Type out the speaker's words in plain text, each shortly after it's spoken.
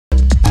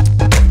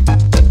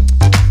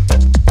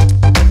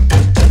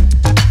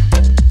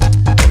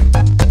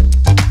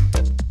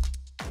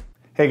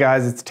Hey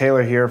guys, it's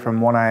Taylor here from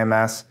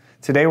OneIMS.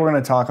 Today we're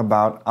going to talk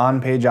about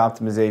on-page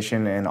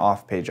optimization and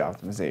off-page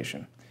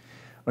optimization.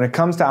 When it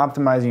comes to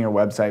optimizing your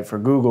website for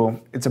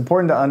Google, it's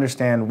important to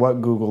understand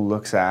what Google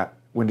looks at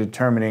when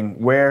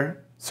determining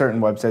where certain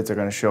websites are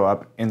going to show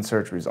up in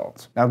search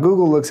results. Now,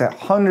 Google looks at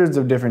hundreds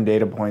of different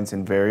data points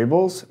and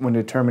variables when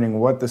determining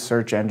what the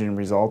search engine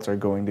results are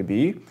going to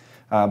be,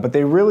 but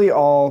they really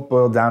all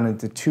boil down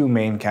into two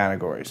main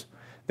categories.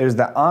 There's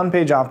the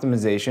on-page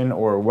optimization,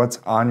 or what's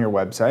on your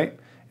website,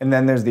 and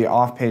then there's the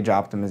off-page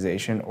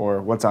optimization,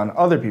 or what's on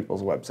other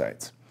people's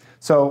websites.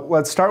 So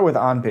let's start with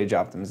on-page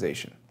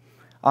optimization.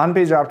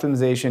 On-page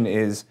optimization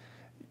is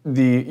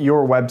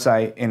your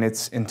website in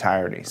its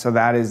entirety. So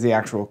that is the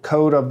actual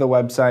code of the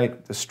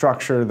website, the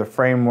structure, the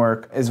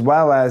framework, as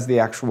well as the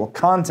actual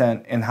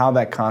content and how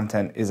that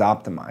content is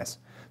optimized.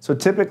 So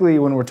typically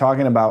when we're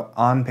talking about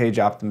on-page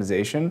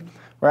optimization,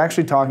 we're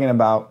actually talking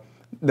about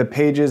the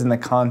pages and the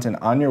content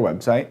on your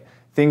website,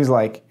 things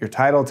like your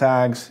title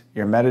tags,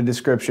 your meta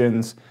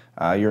descriptions,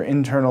 your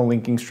internal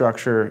linking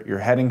structure, your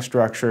heading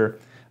structure,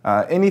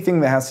 anything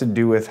that has to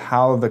do with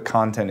how the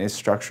content is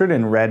structured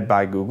and read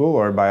by Google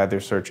or by other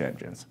search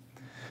engines.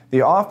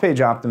 The off-page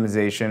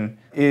optimization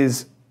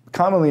is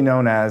commonly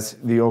known as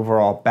the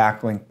overall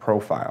backlink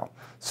profile.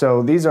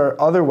 So these are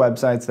other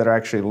websites that are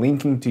actually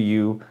linking to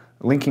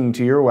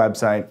your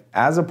website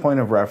as a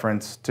point of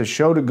reference to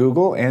show to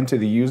Google and to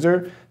the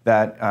user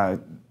that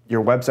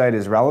your website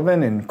is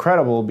relevant and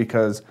credible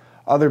because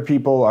other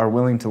people are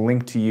willing to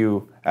link to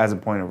you as a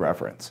point of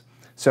reference.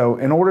 So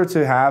in order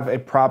to have a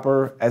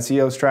proper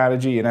SEO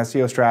strategy, an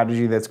SEO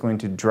strategy that's going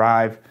to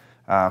drive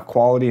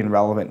quality and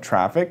relevant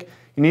traffic,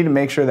 you need to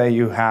make sure that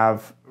you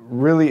have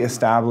really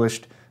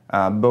established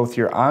both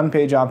your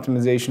on-page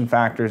optimization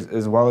factors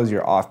as well as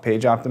your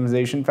off-page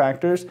optimization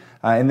factors,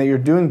 and that you're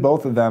doing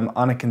both of them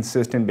on a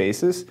consistent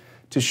basis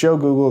to show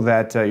Google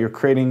that you're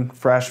creating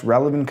fresh,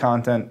 relevant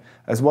content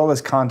as well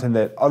as content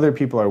that other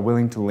people are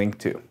willing to link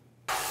to.